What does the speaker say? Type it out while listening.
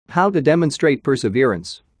How to demonstrate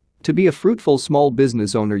perseverance. To be a fruitful small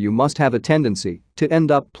business owner, you must have a tendency to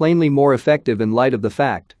end up plainly more effective in light of the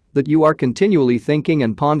fact that you are continually thinking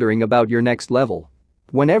and pondering about your next level.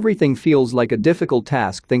 When everything feels like a difficult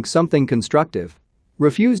task, think something constructive.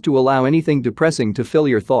 Refuse to allow anything depressing to fill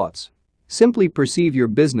your thoughts. Simply perceive your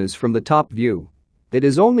business from the top view. It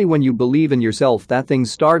is only when you believe in yourself that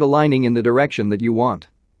things start aligning in the direction that you want.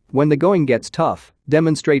 When the going gets tough,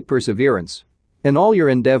 demonstrate perseverance. In all your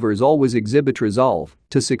endeavors, always exhibit resolve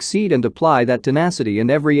to succeed and apply that tenacity in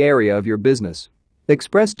every area of your business.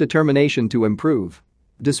 Express determination to improve.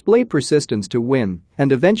 Display persistence to win,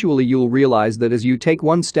 and eventually you'll realize that as you take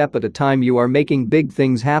one step at a time, you are making big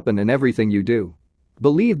things happen in everything you do.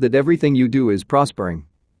 Believe that everything you do is prospering.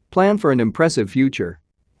 Plan for an impressive future.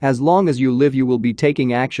 As long as you live, you will be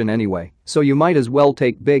taking action anyway, so you might as well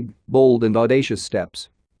take big, bold, and audacious steps.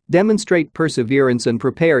 Demonstrate perseverance and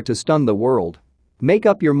prepare to stun the world. Make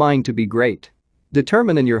up your mind to be great.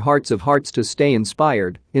 Determine in your hearts of hearts to stay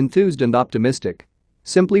inspired, enthused, and optimistic.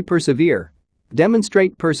 Simply persevere.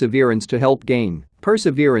 Demonstrate perseverance to help gain.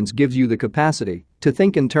 Perseverance gives you the capacity to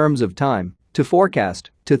think in terms of time, to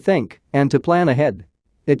forecast, to think, and to plan ahead.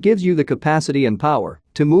 It gives you the capacity and power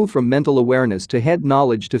to move from mental awareness to head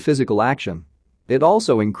knowledge to physical action. It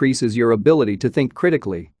also increases your ability to think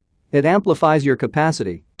critically. It amplifies your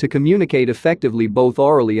capacity to communicate effectively both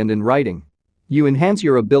orally and in writing. You enhance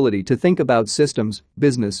your ability to think about systems,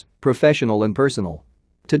 business, professional, and personal.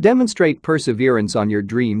 To demonstrate perseverance on your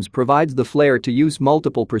dreams provides the flair to use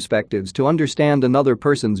multiple perspectives to understand another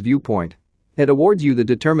person's viewpoint. It awards you the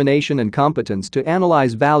determination and competence to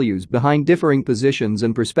analyze values behind differing positions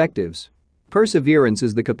and perspectives. Perseverance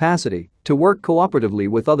is the capacity to work cooperatively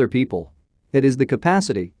with other people. It is the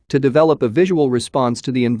capacity to develop a visual response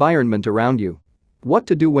to the environment around you. What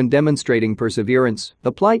to do when demonstrating perseverance?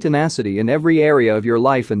 Apply tenacity in every area of your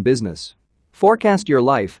life and business. Forecast your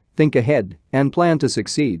life, think ahead, and plan to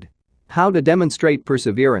succeed. How to demonstrate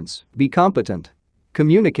perseverance? Be competent.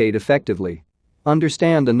 Communicate effectively.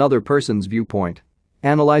 Understand another person's viewpoint.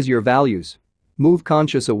 Analyze your values. Move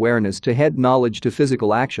conscious awareness to head knowledge to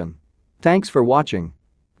physical action. Thanks for watching.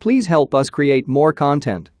 Please help us create more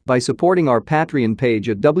content by supporting our Patreon page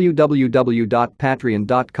at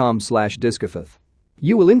www.patreon.com/discofith.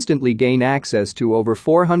 You will instantly gain access to over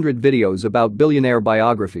 400 videos about billionaire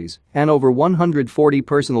biographies and over 140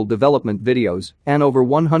 personal development videos and over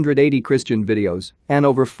 180 Christian videos and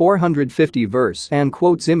over 450 verse and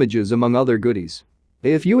quotes images, among other goodies.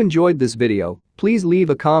 If you enjoyed this video, please leave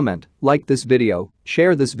a comment, like this video,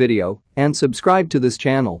 share this video, and subscribe to this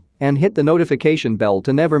channel and hit the notification bell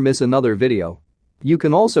to never miss another video. You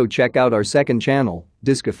can also check out our second channel,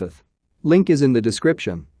 Discofith. Link is in the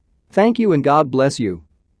description. Thank you and God bless you.